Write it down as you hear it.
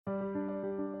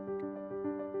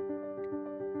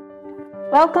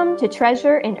Welcome to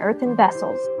Treasure in Earthen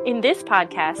Vessels. In this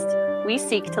podcast, we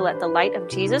seek to let the light of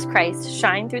Jesus Christ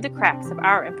shine through the cracks of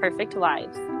our imperfect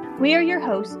lives. We are your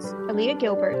hosts, Aaliyah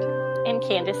Gilbert and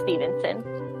Candace Stevenson.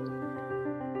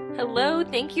 Hello,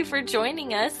 thank you for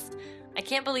joining us. I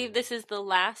can't believe this is the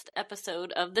last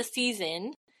episode of the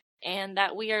season and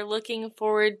that we are looking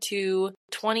forward to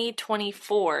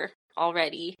 2024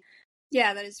 already.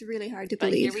 Yeah, that is really hard to But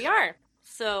believe. Here we are.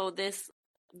 So this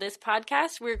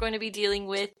podcast, we're going to be dealing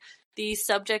with the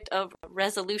subject of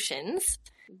resolutions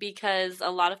because a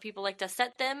lot of people like to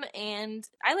set them, and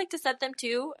I like to set them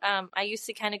too. I used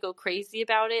to kind of go crazy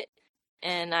about it,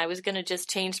 and I was going to just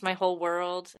change my whole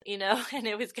world, and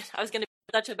I was going to be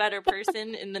such a better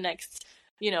person in the next,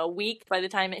 week by the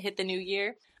time it hit the new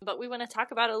year. But we want to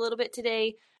talk about it a little bit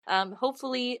today.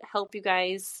 Hopefully help you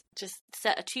guys just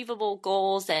set achievable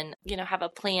goals and, have a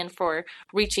plan for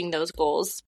reaching those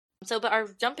goals. But our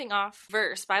jumping off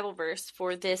Bible verse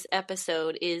for this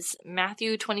episode is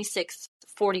Matthew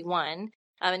 26:41.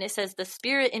 And it says, "The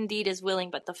spirit indeed is willing,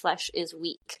 but the flesh is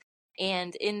weak."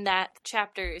 And in that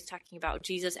chapter is talking about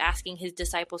Jesus asking his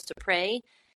disciples to pray,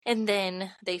 and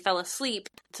then they fell asleep.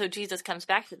 So Jesus comes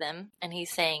back to them and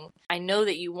he's saying, "I know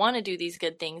that you want to do these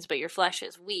good things, but your flesh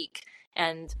is weak."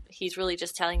 And he's really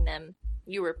just telling them,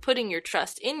 you were putting your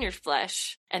trust in your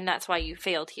flesh, and that's why you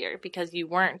failed here, because you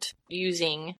weren't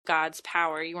using God's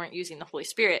power. You weren't using the Holy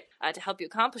Spirit to help you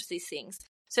accomplish these things.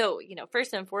 So,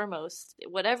 first and foremost,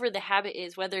 whatever the habit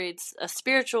is, whether it's a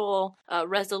spiritual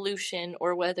resolution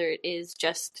or whether it is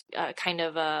just kind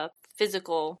of a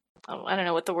physical, I don't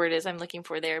know what the word is I'm looking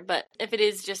for there, but if it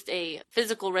is just a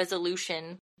physical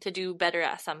resolution to do better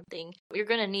at something, you're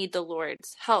going to need the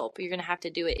Lord's help. You're going to have to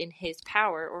do it in his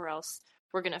power, or else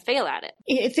we're going to fail at it.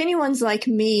 If anyone's like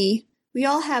me, we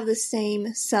all have the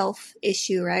same self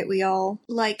issue, right? We all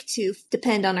like to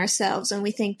depend on ourselves and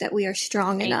we think that we are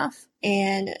strong enough.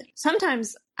 And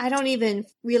sometimes I don't even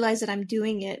realize that I'm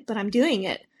doing it, but I'm doing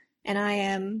it. And I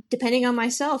am depending on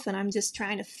myself, and I'm just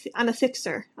trying to, I'm a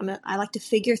fixer. I like to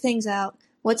figure things out.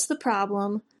 What's the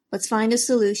problem? Let's find a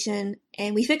solution,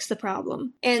 and we fix the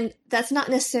problem. And that's not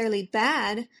necessarily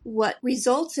bad. What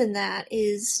results in that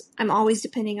is I'm always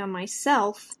depending on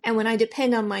myself. And when I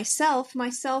depend on myself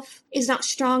is not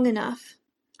strong enough.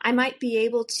 I might be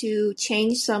able to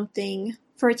change something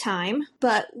for a time,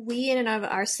 but we in and of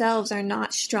ourselves are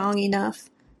not strong enough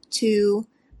to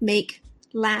make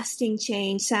lasting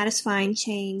change, satisfying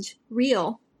change,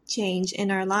 real change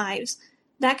in our lives.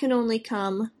 That can only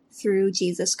come through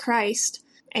Jesus Christ.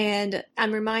 And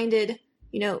I'm reminded,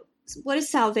 what is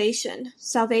salvation?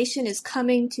 Salvation is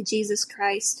coming to Jesus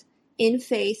Christ in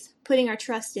faith, putting our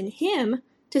trust in him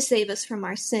to save us from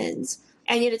our sins.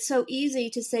 And yet it's so easy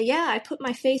to say, yeah, I put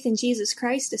my faith in Jesus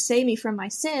Christ to save me from my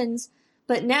sins,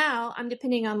 but now I'm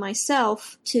depending on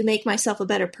myself to make myself a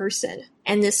better person.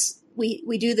 And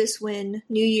we do this when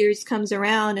New Year's comes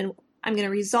around, and I'm going to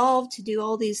resolve to do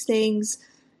all these things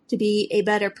to be a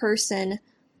better person.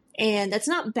 And that's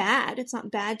not bad. It's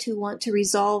not bad to want to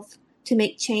resolve to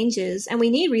make changes. And we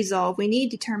need resolve. We need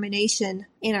determination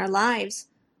in our lives.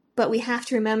 But we have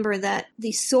to remember that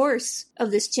the source of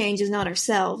this change is not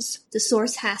ourselves. The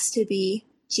source has to be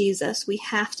Jesus. We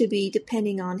have to be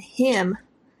depending on him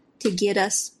to get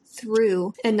us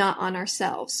through and not on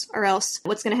ourselves. Or else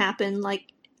what's going to happen,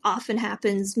 like often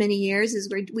happens many years,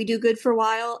 is we do good for a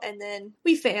while and then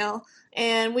we fail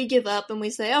and we give up and we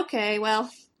say, okay, well,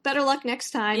 better luck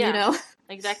next time,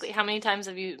 Exactly. How many times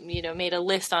have you, made a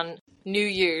list on New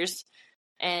Year's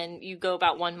and you go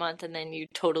about 1 month and then you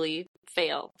totally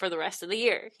fail for the rest of the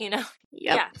year, Yep.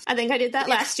 Yeah. I think I did that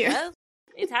last year. Well,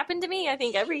 it's happened to me, I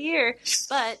think, every year,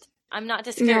 but I'm not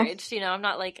discouraged. No. I'm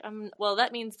not like, well,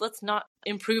 that means let's not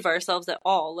improve ourselves at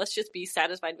all. Let's just be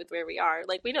satisfied with where we are.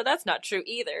 Like, we know that's not true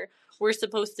either. We're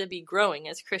supposed to be growing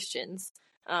as Christians.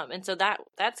 And so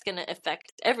that's going to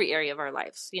affect every area of our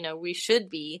lives. We should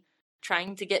be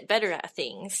trying to get better at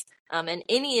things. And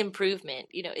any improvement,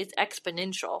 is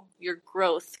exponential. Your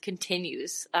growth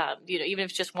continues. Even if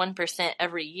it's just 1%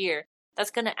 every year,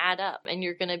 that's going to add up and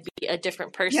you're going to be a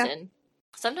different person. Yeah.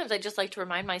 Sometimes I just like to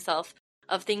remind myself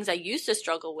of things I used to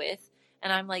struggle with.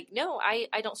 And I'm like, no, I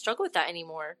don't struggle with that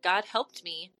anymore. God helped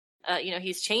me.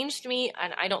 He's changed me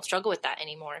and I don't struggle with that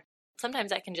anymore.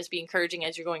 Sometimes that can just be encouraging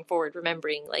as you're going forward,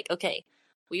 remembering like, okay,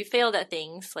 we failed at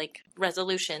things like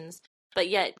resolutions, but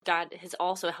yet God has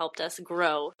also helped us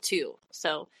grow too.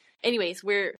 So anyways,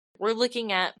 we're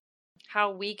looking at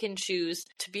how we can choose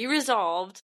to be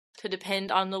resolved to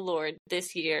depend on the Lord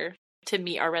this year to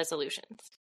meet our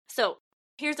resolutions. So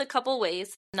here's a couple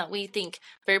ways that we think,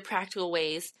 very practical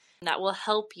ways that will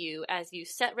help you as you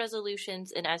set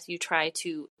resolutions and as you try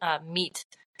to meet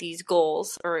these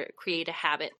goals or create a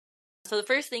habit. So the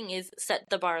first thing is set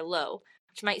the bar low,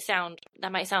 which might sound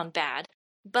bad,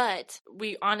 but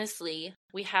we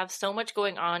have so much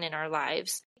going on in our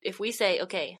lives. If we say,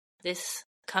 okay, this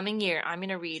coming year, I'm going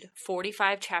to read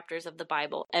 45 chapters of the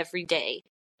Bible every day,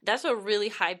 that's a really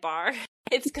high bar.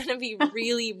 It's going to be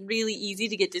really, really easy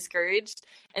to get discouraged.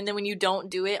 And then when you don't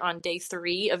do it on day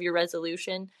 3 of your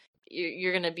resolution,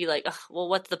 you're going to be like, well,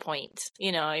 what's the point?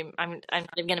 I'm not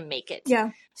even going to make it.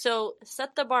 Yeah. So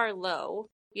set the bar low.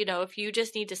 If you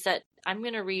just need to set, I'm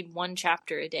going to read 1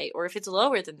 chapter a day, or if it's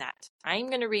lower than that, I'm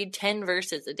going to read 10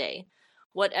 verses a day.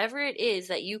 Whatever it is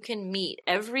that you can meet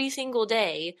every single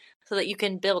day so that you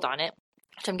can build on it.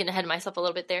 Which I'm getting ahead of myself a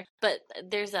little bit there, but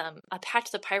there's a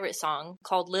Patch the Pirate song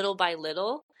called Little by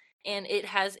Little, and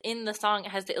in the song,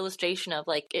 it has the illustration of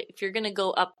like, if you're going to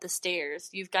go up the stairs,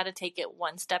 you've got to take it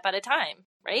 1 step at a time,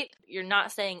 right? You're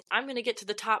not saying, I'm going to get to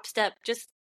the top step, just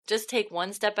take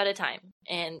 1 step at a time,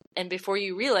 and before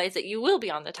you realize that you will be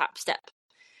on the top step.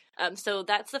 So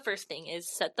that's the first thing,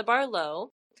 is set the bar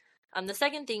low. The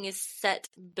second thing is set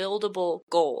buildable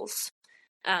goals.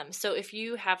 So if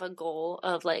you have a goal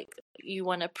of like, you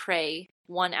want to pray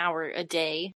 1 hour a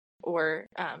day or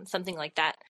something like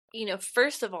that,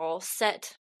 first of all,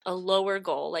 set a lower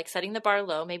goal, like setting the bar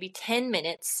low, maybe 10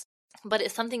 minutes, but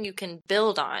it's something you can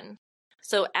build on.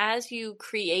 So as you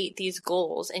create these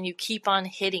goals and you keep on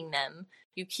hitting them,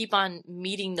 you keep on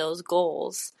meeting those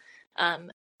goals,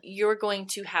 you're going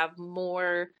to have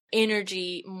more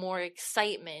energy, more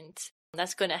excitement.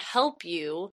 That's going to help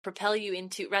you, propel you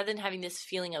into, rather than having this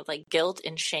feeling of like guilt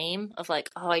and shame of like,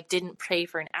 oh, I didn't pray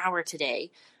for an hour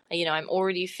today. I'm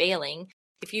already failing.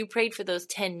 If you prayed for those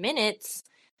 10 minutes,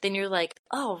 then you're like,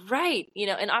 oh, right.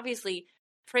 And obviously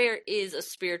prayer is a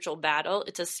spiritual battle.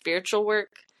 It's a spiritual work.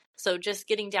 So just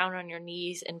getting down on your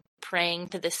knees and praying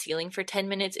to the ceiling for 10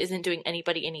 minutes isn't doing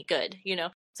anybody any good,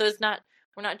 So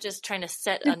we're not just trying to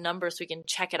set a number so we can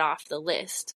check it off the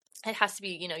list. It has to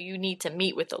be, you need to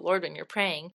meet with the Lord when you're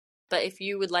praying. But if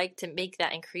you would like to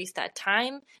increase that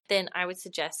time, then I would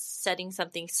suggest setting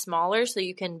something smaller so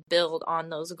you can build on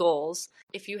those goals.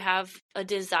 If you have a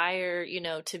desire,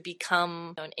 to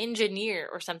become an engineer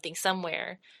or something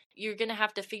somewhere, you're going to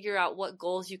have to figure out what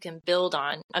goals you can build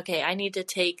on. Okay, I need to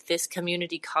take this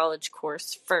community college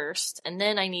course first, and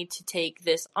then I need to take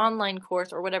this online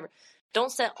course or whatever.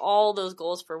 Don't set all those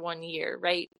goals for 1 year,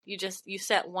 right? You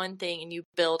set one thing and you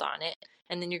build on it,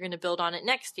 and then you're going to build on it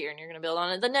next year, and you're going to build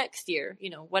on it the next year,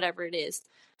 whatever it is.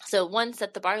 So 1,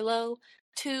 set the bar low.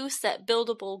 2, set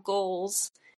buildable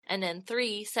goals. And then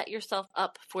 3, set yourself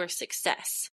up for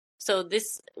success. So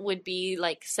this would be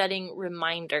like setting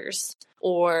reminders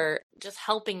or just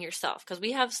helping yourself, because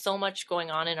we have so much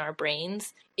going on in our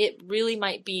brains. It really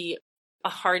might be a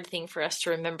hard thing for us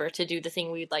to remember to do the thing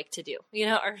we'd like to do.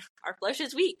 Our flesh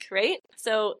is weak, right?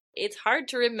 So it's hard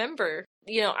to remember.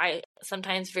 I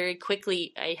sometimes very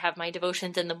quickly, I have my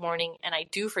devotions in the morning and I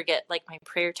do forget like my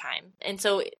prayer time. And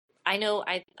so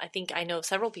I think I know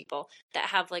several people that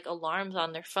have like alarms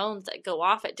on their phones that go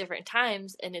off at different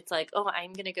times. And it's like, oh,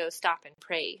 I'm going to go stop and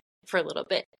pray for a little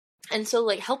bit. And so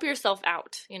like, help yourself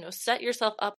out, set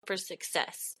yourself up for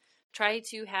success. Try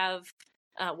to have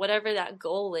whatever that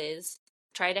goal is.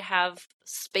 Try to have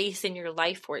space in your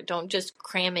life for it. Don't just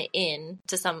cram it in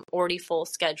to some already full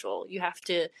schedule. You're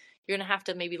going to have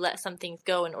to maybe let some things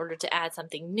go in order to add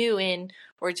something new in,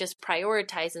 or just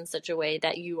prioritize in such a way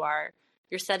that you're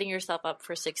setting yourself up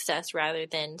for success rather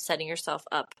than setting yourself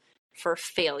up for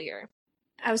failure.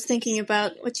 I was thinking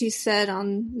about what you said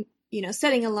on,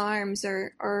 setting alarms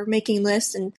or making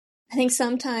lists. And I think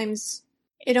sometimes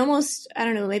it almost, I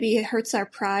don't know, maybe it hurts our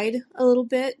pride a little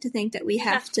bit to think that we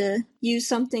have to use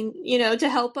something, to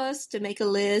help us to make a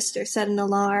list or set an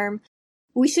alarm.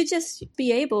 We should just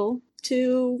be able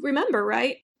to remember,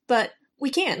 right? But we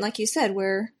can't, like you said,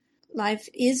 where life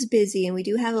is busy and we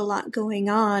do have a lot going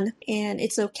on, and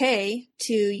it's okay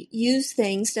to use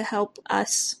things to help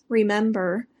us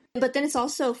remember. But then it's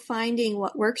also finding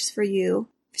what works for you.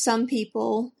 For some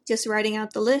people, just writing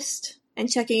out the list and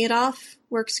checking it off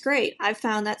works great. I've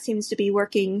found that seems to be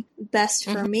working best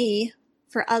for me.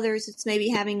 For others, it's maybe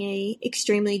having a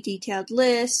extremely detailed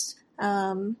list.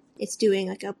 It's doing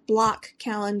like a block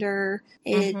calendar.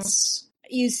 It's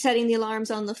setting the alarms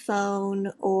on the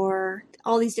phone, or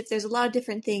all these. There's a lot of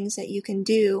different things that you can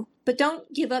do. But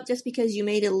don't give up just because you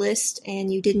made a list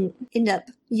and you didn't end up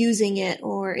using it,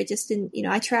 or it just didn't.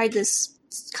 I tried this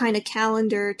kind of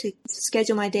calendar to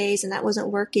schedule my days and that wasn't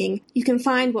working. You can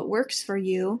find what works for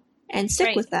you and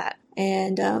stick with that.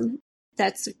 And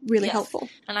that's really Yes. helpful.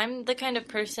 And I'm the kind of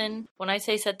person, when I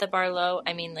say set the bar low,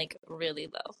 I mean like really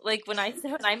low. Like when I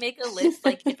make a list,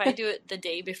 like if I do it the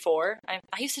day before, I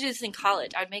used to do this in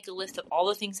college. I'd make a list of all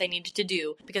the things I needed to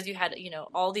do because you had,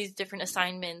 all these different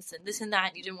assignments and this and that,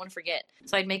 and you didn't want to forget.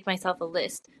 So I'd make myself a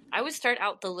list. I would start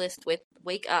out the list with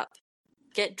wake up,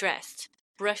 get dressed,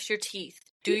 brush your teeth,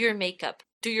 do your makeup,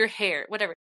 do your hair,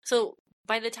 whatever. So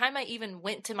by the time I even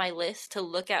went to my list to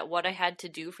look at what I had to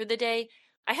do for the day,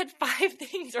 I had 5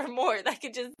 things or more that I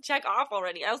could just check off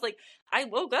already. I was like, I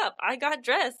woke up, I got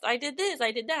dressed, I did this,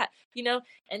 I did that,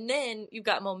 and then you've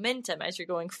got momentum as you're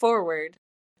going forward.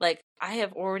 Like, I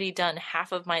have already done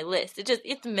half of my list.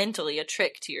 It's mentally a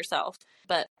trick to yourself.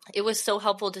 But it was so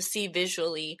helpful to see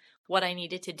visually what I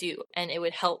needed to do. And it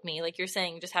would help me, like you're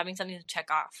saying, just having something to check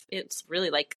off. It's really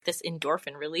like this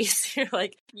endorphin release. You're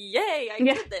like, yay, I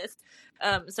did this.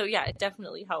 So yeah, it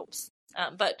definitely helps.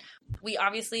 But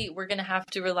we're going to have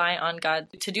to rely on God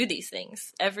to do these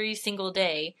things every single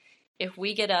day. If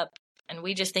we get up and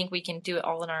we just think we can do it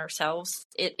all in ourselves,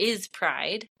 it is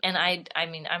pride. And I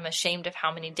mean, I'm ashamed of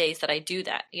how many days that I do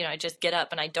that. I just get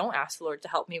up and I don't ask the Lord to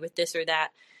help me with this or that.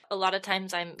 A lot of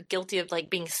times I'm guilty of like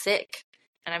being sick.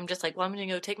 And I'm just like, well, I'm going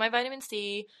to go take my vitamin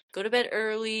C, go to bed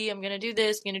early. I'm going to do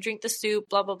this, I'm going to drink the soup,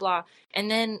 blah, blah, blah. And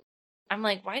then I'm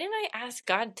like, why didn't I ask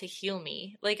God to heal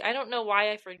me? Like, I don't know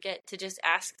why I forget to just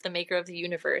ask the maker of the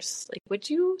universe. Like, would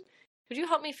you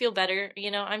help me feel better?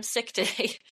 I'm sick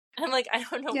today. I'm like, I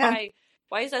don't know why.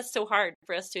 Why is that so hard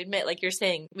for us to admit? Like you're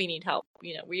saying, we need help.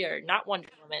 We are not Wonder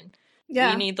Woman.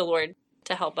 Yeah. We need the Lord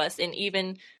to help us in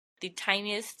even the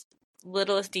tiniest,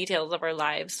 littlest details of our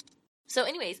lives. So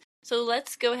anyways, so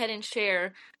let's go ahead and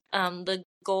share the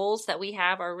goals that we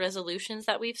have, our resolutions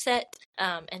that we've set,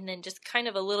 and then just kind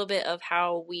of a little bit of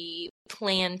how we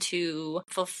plan to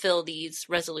fulfill these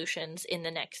resolutions in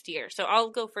the next year. So I'll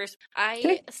go first.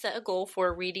 I set a goal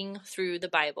for reading through the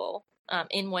Bible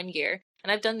in 1 year,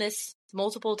 and I've done this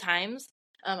multiple times.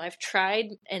 I've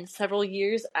tried, and several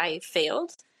years I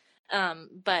failed.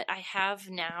 But I have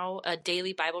now a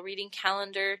daily Bible reading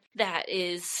calendar that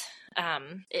is,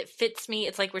 it fits me.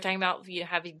 It's like we're talking about,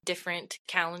 having different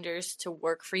calendars to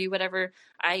work for you, whatever.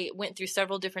 I went through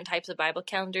several different types of Bible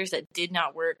calendars that did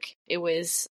not work. It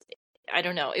was, I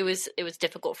don't know, it was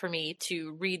difficult for me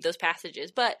to read those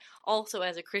passages. But also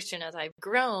as a Christian, as I've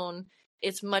grown,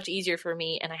 it's much easier for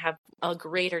me, and I have a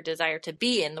greater desire to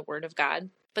be in the Word of God.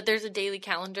 But there's a daily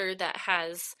calendar that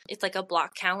it's like a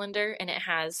block calendar, and it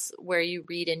has where you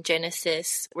read in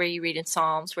Genesis, where you read in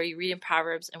Psalms, where you read in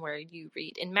Proverbs, and where you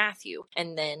read in Matthew.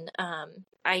 And then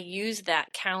I use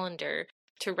that calendar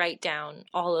to write down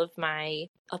all of my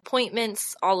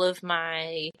appointments, all of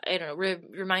my,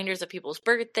 reminders of people's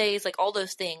birthdays, like all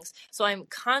those things. So I'm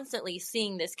constantly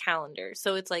seeing this calendar.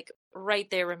 So it's like right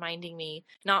there reminding me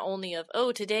not only of,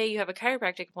 oh, today you have a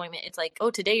chiropractic appointment. It's like, oh,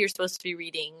 today you're supposed to be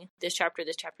reading this chapter,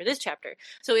 this chapter, this chapter.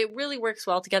 So it really works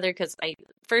well together because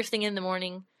first thing in the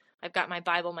morning, I've got my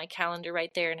Bible, my calendar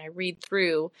right there, and I read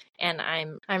through, and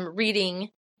I'm reading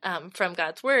from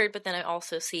God's Word, but then I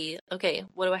also see, okay,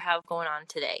 what do I have going on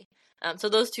today? So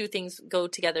those two things go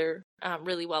together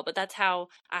really well, but that's how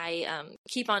I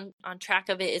keep on track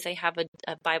of it, is I have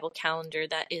a Bible calendar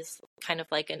that is kind of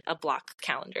like a block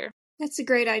calendar. That's a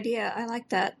great idea. I like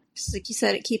that. Just like you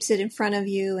said, it keeps it in front of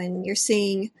you, and you're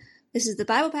seeing, this is the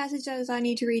Bible passage that I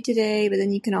need to read today, but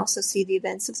then you can also see the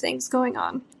events of things going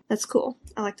on. That's cool.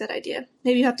 I like that idea.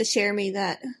 Maybe you have to share me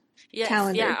that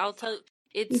calendar. Yeah, I'll tell you.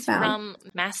 It's from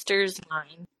Master's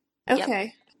Line. Okay.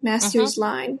 Yep. Master's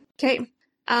Line. Okay.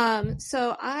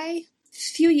 So a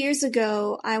few years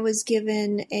ago, I was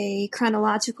given a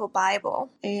chronological Bible,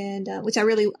 and which I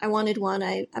wanted one.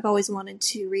 I've always wanted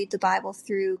to read the Bible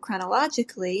through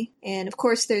chronologically. And of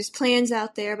course, there's plans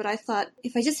out there, but I thought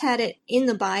if I just had it in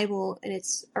the Bible and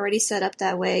it's already set up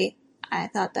that way, I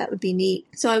thought that would be neat.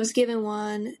 So I was given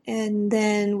one, and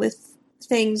then with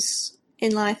things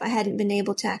in life, I hadn't been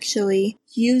able to actually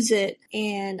use it.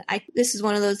 And this is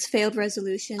one of those failed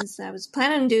resolutions. I was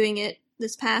planning on doing it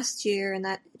this past year, and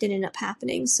that didn't end up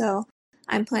happening. So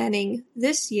I'm planning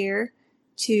this year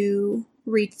to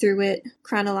read through it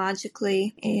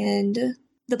chronologically. And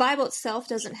the Bible itself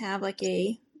doesn't have like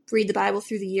a read the Bible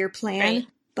through the year plan, right,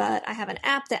 but I have an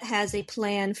app that has a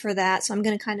plan for that. So I'm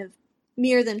going to kind of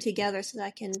mirror them together so that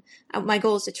I can, my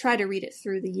goal is to try to read it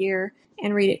through the year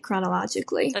and read it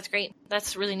chronologically. That's great.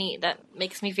 That's really neat. That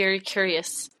makes me very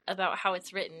curious about how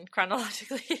it's written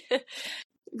chronologically.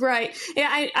 Right.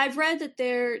 Yeah, I've read that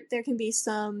there can be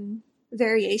some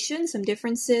variation, some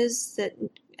differences that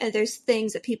there's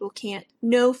things that people can't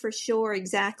know for sure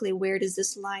exactly where does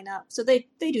this line up. So they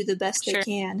do the best they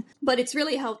can. But it's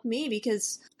really helped me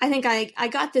because I think I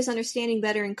got this understanding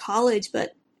better in college,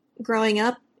 but growing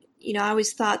up, I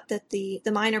always thought that the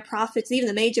minor prophets, even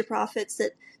the major prophets,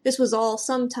 that this was all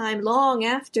sometime long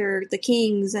after the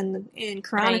Kings and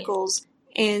Chronicles. Right.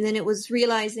 And then it was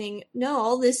realizing, no,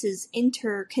 all this is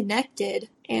interconnected.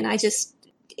 And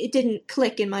it didn't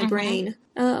click in my brain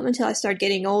until I started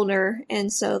getting older.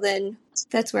 And so then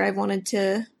that's where I wanted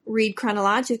to read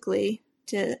chronologically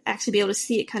to actually be able to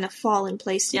see it kind of fall in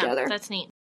place together. Yeah, that's neat.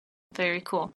 Very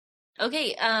cool.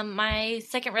 Okay, my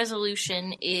second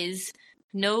resolution is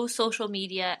no social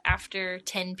media after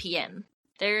 10 p.m.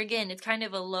 There again, it's kind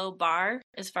of a low bar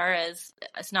as far as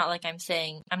it's not like I'm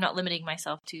saying I'm not limiting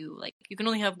myself to like you can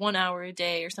only have 1 hour a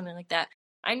day or something like that.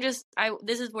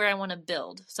 This is where I want to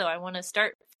build. So I want to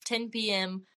start 10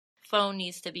 p.m. Phone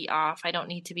needs to be off. I don't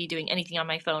need to be doing anything on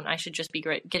my phone. I should just be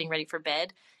getting ready for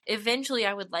bed. Eventually,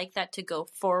 I would like that to go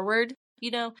forward,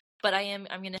 but I'm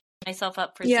going to set myself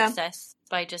up for success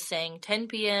by just saying 10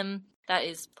 p.m. That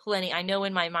is plenty. I know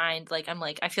in my mind,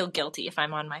 I feel guilty if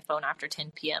I'm on my phone after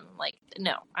 10 p.m. Like,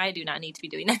 no, I do not need to be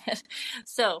doing that.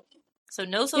 So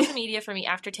no social media for me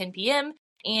after 10 p.m.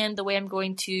 And the way I'm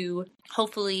going to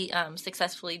hopefully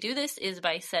successfully do this is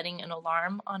by setting an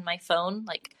alarm on my phone,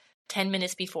 like 10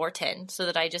 minutes before 10, so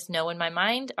that I just know in my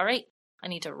mind, all right, I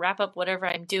need to wrap up whatever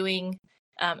I'm doing,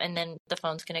 and then the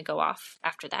phone's going to go off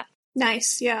after that.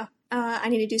 Nice, yeah. I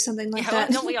need to do something like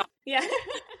that. Don't we all? Yeah.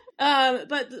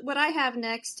 But what I have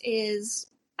next is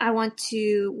I want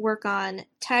to work on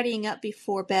tidying up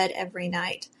before bed every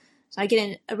night. So I get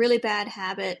in a really bad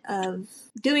habit of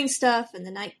doing stuff and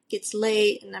the night gets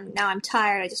late and I'm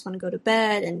tired. I just want to go to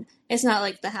bed, and it's not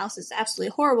like the house is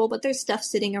absolutely horrible, but there's stuff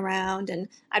sitting around, and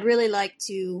I'd really like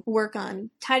to work on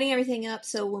tidying everything up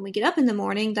so when we get up in the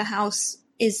morning, the house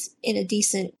is in a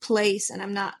decent place and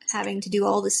I'm not having to do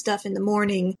all this stuff in the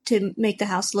morning to make the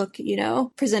house look,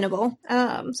 presentable.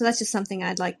 So that's just something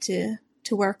I'd like to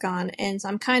work on. And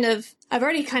so I've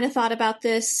already kind of thought about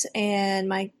this, and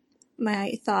my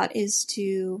thought is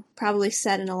to probably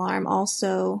set an alarm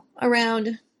also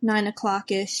around 9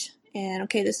 o'clock-ish. And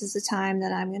okay, this is the time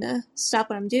that I'm going to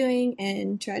stop what I'm doing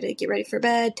and try to get ready for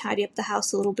bed, tidy up the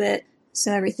house a little bit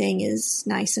so everything is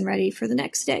nice and ready for the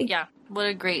next day. Yeah. What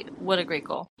a great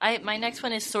goal. My next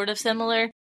one is sort of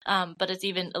similar, but it's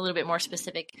even a little bit more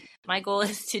specific. My goal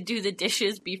is to do the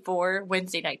dishes before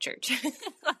Wednesday night church.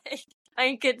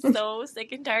 I get so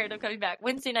sick and tired of coming back.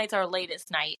 Wednesday night's our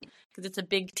latest night because it's a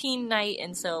big teen night,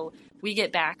 and so we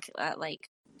get back at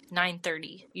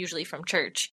 9:30 usually from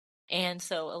church. And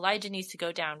so Elijah needs to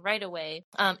go down right away.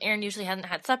 Aaron usually hasn't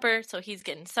had supper, so he's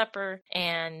getting supper,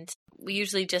 and we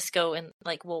usually just go and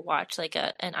we'll watch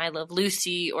an I Love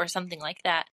Lucy or something like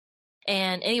that.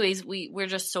 And anyways, we're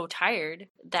just so tired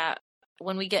that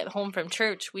when we get home from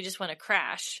church, we just want to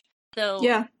crash. So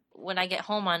yeah. When I get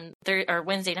home on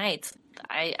Wednesday nights,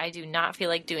 I do not feel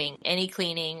like doing any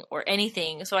cleaning or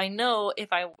anything. So I know if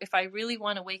I really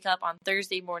want to wake up on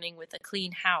Thursday morning with a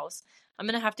clean house, I'm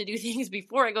going to have to do things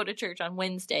before I go to church on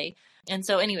Wednesday. And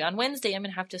so anyway, on Wednesday, I'm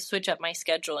going to have to switch up my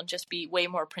schedule and just be way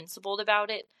more principled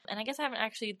about it. And I guess I haven't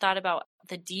actually thought about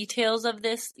the details of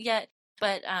this yet,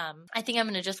 but I think I'm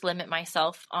going to just limit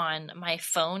myself on my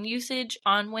phone usage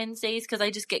on Wednesdays because I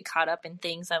just get caught up in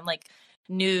things. I'm like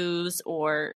news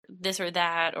or this or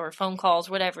that or phone calls,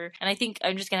 whatever. And I think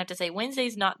I'm just going to have to say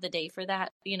Wednesday's not the day for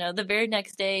that. The very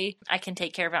next day I can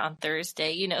take care of it on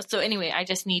Thursday, So anyway, I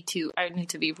need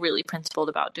to be really principled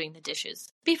about doing the dishes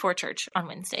before church on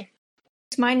Wednesday.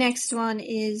 My next one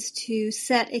is to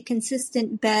set a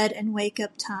consistent bed and wake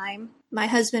up time. My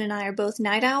husband and I are both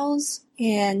night owls,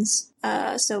 and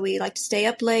so we like to stay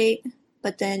up late.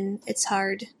 But then it's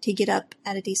hard to get up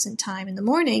at a decent time in the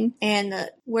morning. And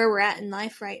where we're at in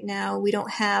life right now, we don't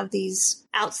have these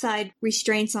outside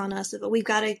restraints on us of, we've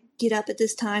got to get up at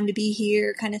this time to be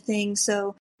here kind of thing.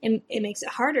 So it makes it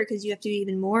harder because you have to be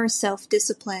even more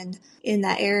self-disciplined in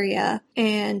that area.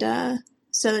 And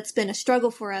so it's been a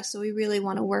struggle for us. So we really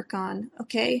want to work on,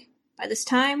 okay, by this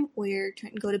time, we're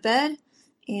trying to go to bed,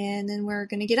 and then we're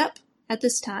going to get up at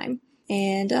this time.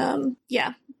 And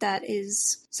that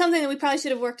is something that we probably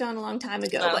should have worked on a long time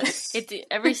ago. But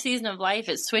every season of life,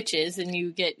 it switches and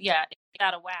you get,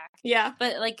 out of whack. Yeah.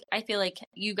 But I feel like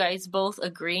you guys both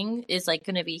agreeing is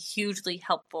going to be hugely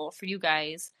helpful for you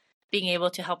guys being able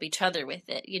to help each other with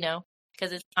it,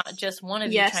 because it's not just one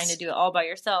of you trying to do it all by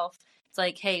yourself. It's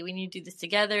like, hey, we need to do this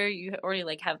together. You already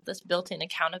have this built-in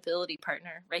accountability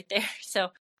partner right there. So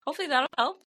hopefully that'll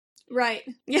help. Right.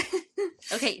 Yeah.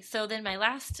 Okay, so then my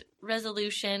last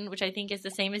resolution, which I think is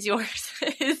the same as yours,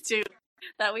 is to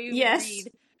that we Yes.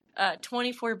 read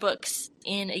 24 books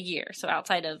in a year. So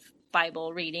outside of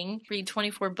Bible reading, read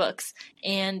 24 books.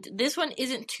 And this one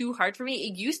isn't too hard for me.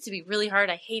 It used to be really hard.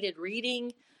 I hated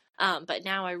reading, but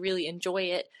now I really enjoy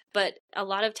it. But a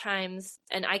lot of times,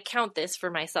 and I count this for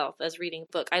myself as reading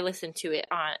a book, I listen to it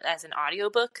as an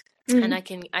audiobook, and I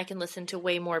can listen to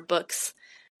way more books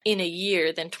in a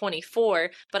year than 24,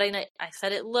 but I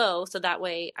set it low so that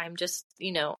way I'm just,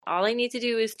 all I need to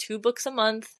do is 2 books a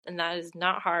month, and that is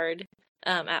not hard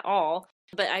at all.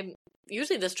 But I'm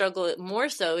usually the struggle more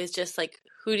so is just like,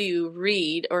 who do you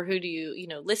read or who do you,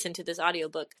 listen to this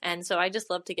audiobook? And so I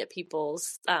just love to get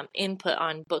people's input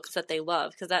on books that they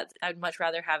love, because I'd much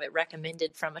rather have it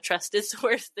recommended from a trusted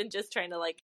source than just trying to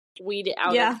like weed it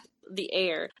out of the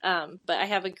air. But I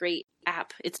have a great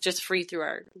app. It's just free through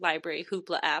our library,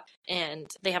 Hoopla app, and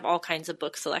they have all kinds of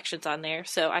book selections on there.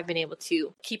 So I've been able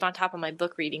to keep on top of my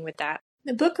book reading with that.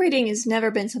 The book reading has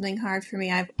never been something hard for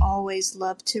me. I've always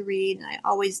loved to read, and I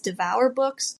always devour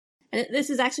books. And this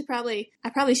is actually I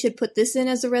probably should put this in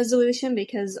as a resolution,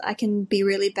 because I can be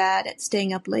really bad at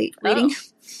staying up late reading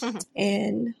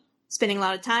and spending a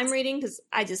lot of time reading,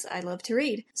 because I love to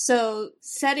read. So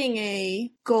setting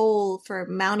a goal for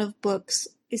amount of books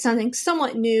is something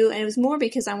somewhat new, and it was more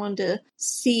because I wanted to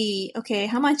see, okay,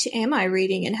 how much am I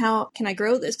reading and how can I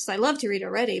grow this? Because I love to read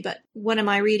already, but what am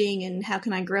I reading and how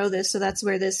can I grow this? So that's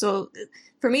where so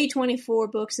for me, 24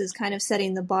 books is kind of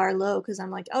setting the bar low, because I'm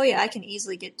like, oh yeah, I can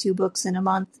easily get 2 books in a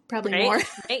month, probably more.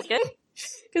 Right, good.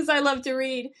 Because I love to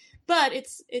read. But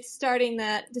it's starting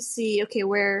that to see, okay,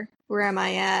 where am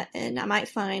I at? And I might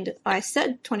find, I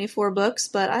said 24 books,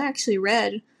 but I actually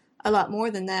read a lot more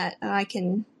than that.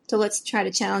 So let's try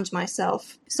to challenge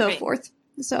myself, so forth.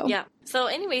 So yeah. So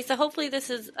anyway, so hopefully this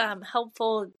is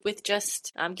helpful with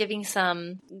just giving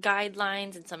some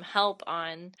guidelines and some help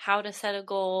on how to set a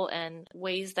goal and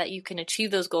ways that you can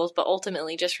achieve those goals. But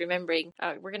ultimately, just remembering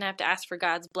we're going to have to ask for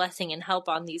God's blessing and help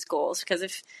on these goals, because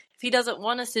if He doesn't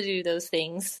want us to do those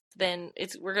things, then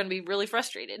we're going to be really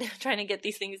frustrated trying to get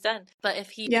these things done. But if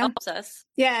He helps us,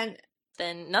 then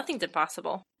nothing's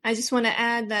impossible. I just want to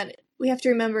add that we have to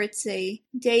remember it's a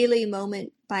daily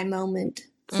moment by moment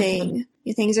thing.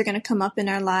 Things are going to come up in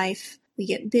our life. We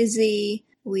get busy.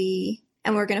 We're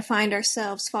going to find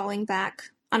ourselves falling back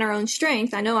on our own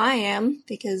strength. I know I am,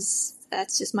 because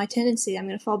that's just my tendency. I'm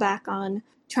going to fall back on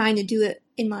trying to do it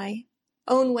in my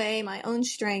own way, my own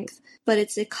strength. But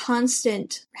it's a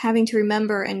constant having to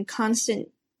remember and constant,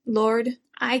 Lord,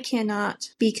 I cannot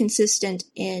be consistent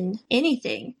in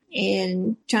anything,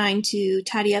 in trying to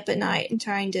tidy up at night and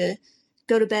trying to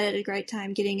go to bed at a great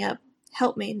time, getting up.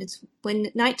 Help me. And it's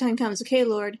when nighttime comes, okay,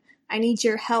 Lord, I need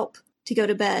your help to go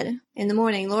to bed. In the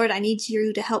morning, Lord, I need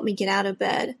you to help me get out of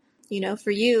bed. For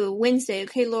you, Wednesday,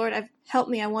 okay, Lord, help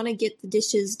me. I want to get the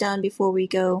dishes done before we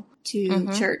go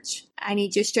to church. I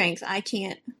need your strength. I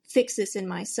can't fix this in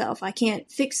myself. I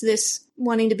can't fix this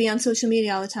wanting to be on social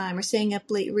media all the time or staying up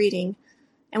late reading.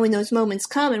 And when those moments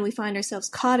come and we find ourselves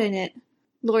caught in it,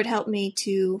 Lord, help me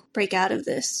to break out of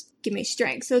this. Give me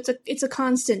strength. So it's a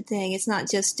constant thing. It's not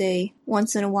just a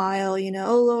once in a while,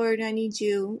 oh Lord, I need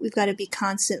you. We've got to be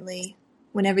constantly,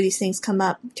 whenever these things come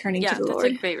up, turning to the Lord. Yeah,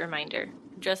 that's a great reminder.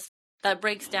 Just that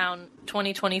breaks down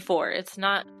 2024. It's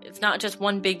not just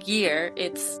one big year.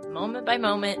 It's moment by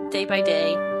moment, day by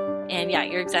day. And yeah,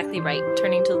 you're exactly right.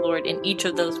 Turning to the Lord in each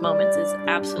of those moments is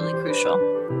absolutely crucial.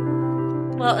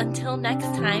 Well, until next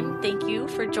time, thank you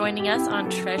for joining us on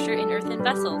Treasure in Earthen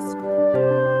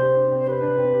Vessels.